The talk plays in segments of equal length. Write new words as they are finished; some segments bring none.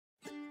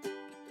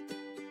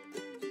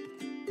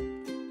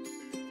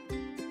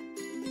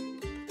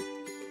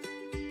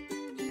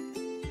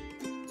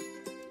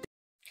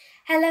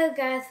Hello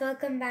guys,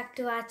 welcome back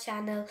to our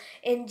channel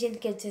Indian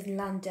Kids in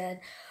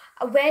London.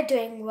 We're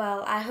doing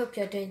well. I hope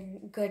you're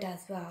doing good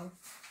as well.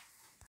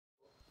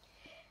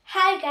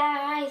 Hi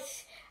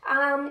guys.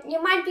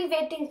 You might be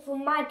waiting for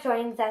my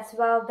drawings as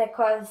well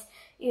because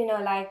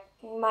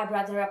my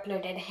brother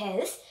uploaded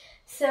his.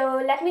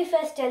 So let me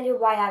first tell you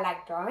why I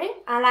like drawing.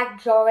 I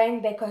like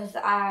drawing because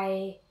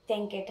I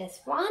think it is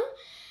fun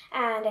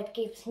and it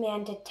keeps me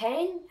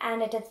entertained,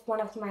 and it is one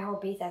of my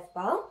hobbies as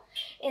well.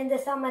 In the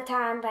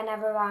summertime,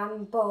 whenever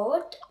I'm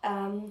bored,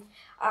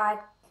 I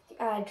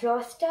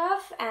draw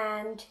stuff,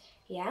 and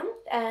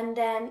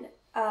then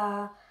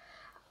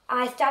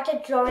I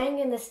started drawing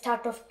in the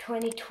start of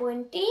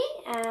 2020,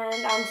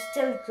 and I'm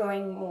still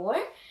drawing more.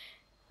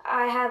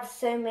 I have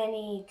so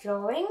many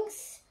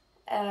drawings,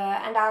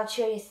 and I'll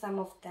show you some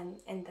of them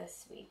in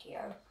this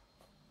video.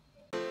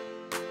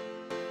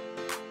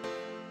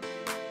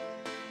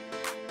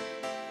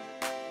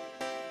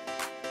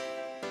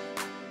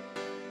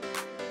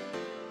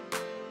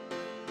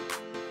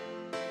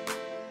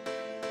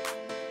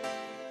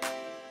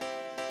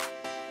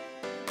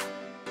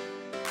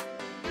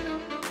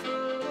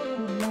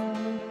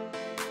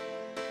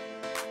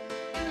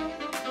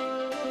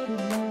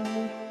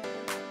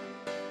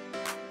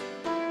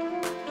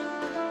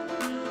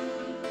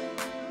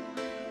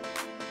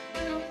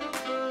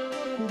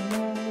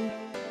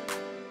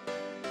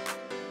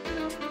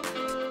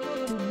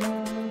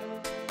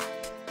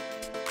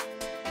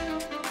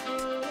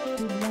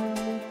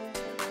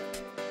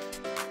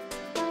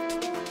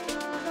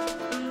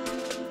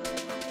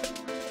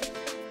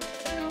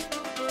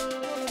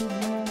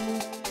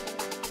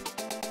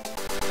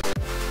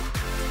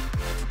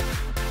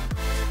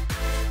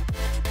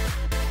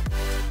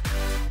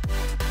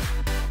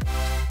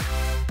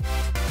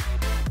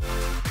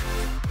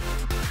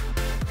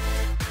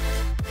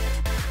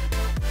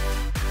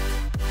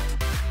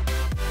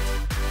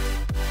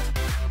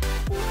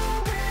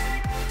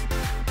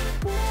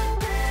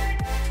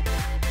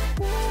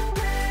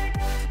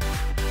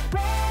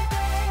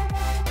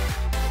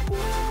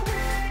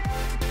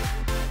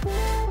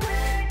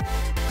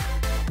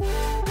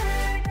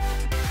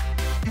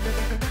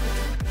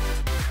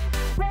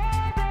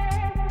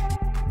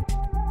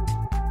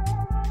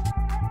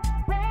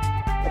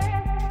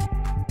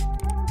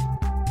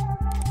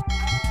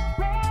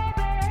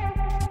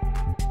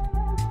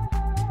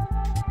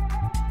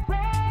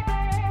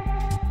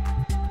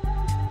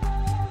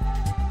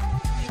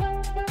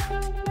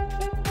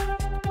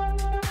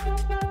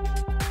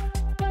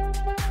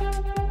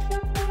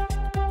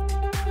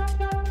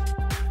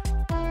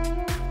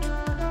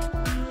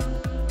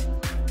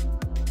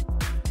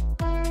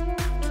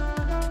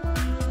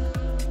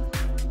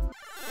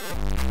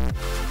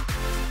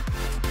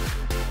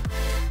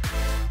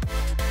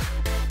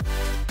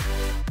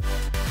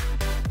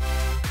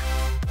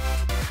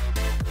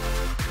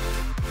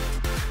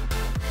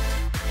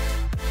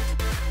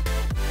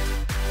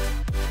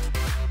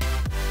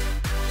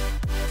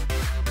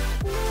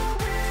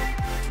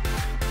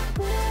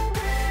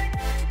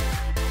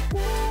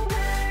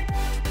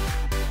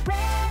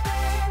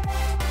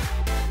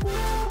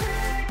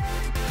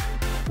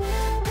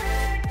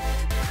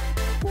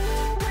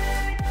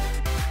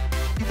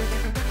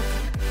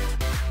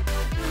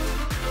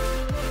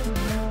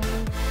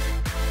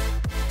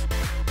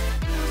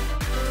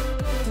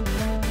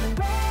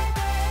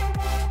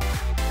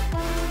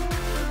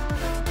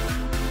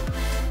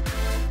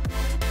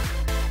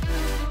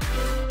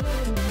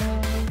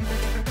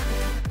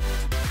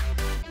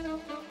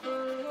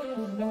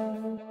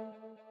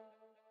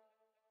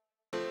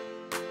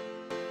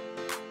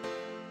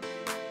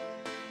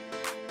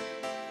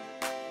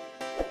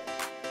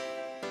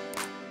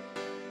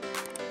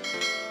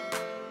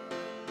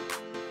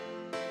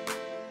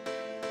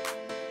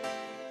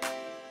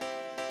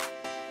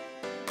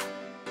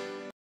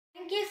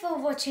 Thank you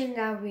for watching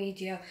our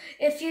video.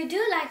 If you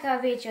do like our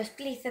videos,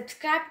 please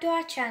subscribe to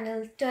our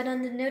channel, turn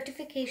on the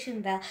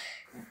notification bell,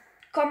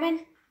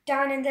 comment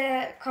down in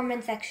the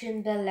comment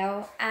section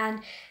below,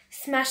 and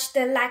smash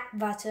the like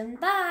button.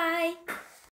 Bye!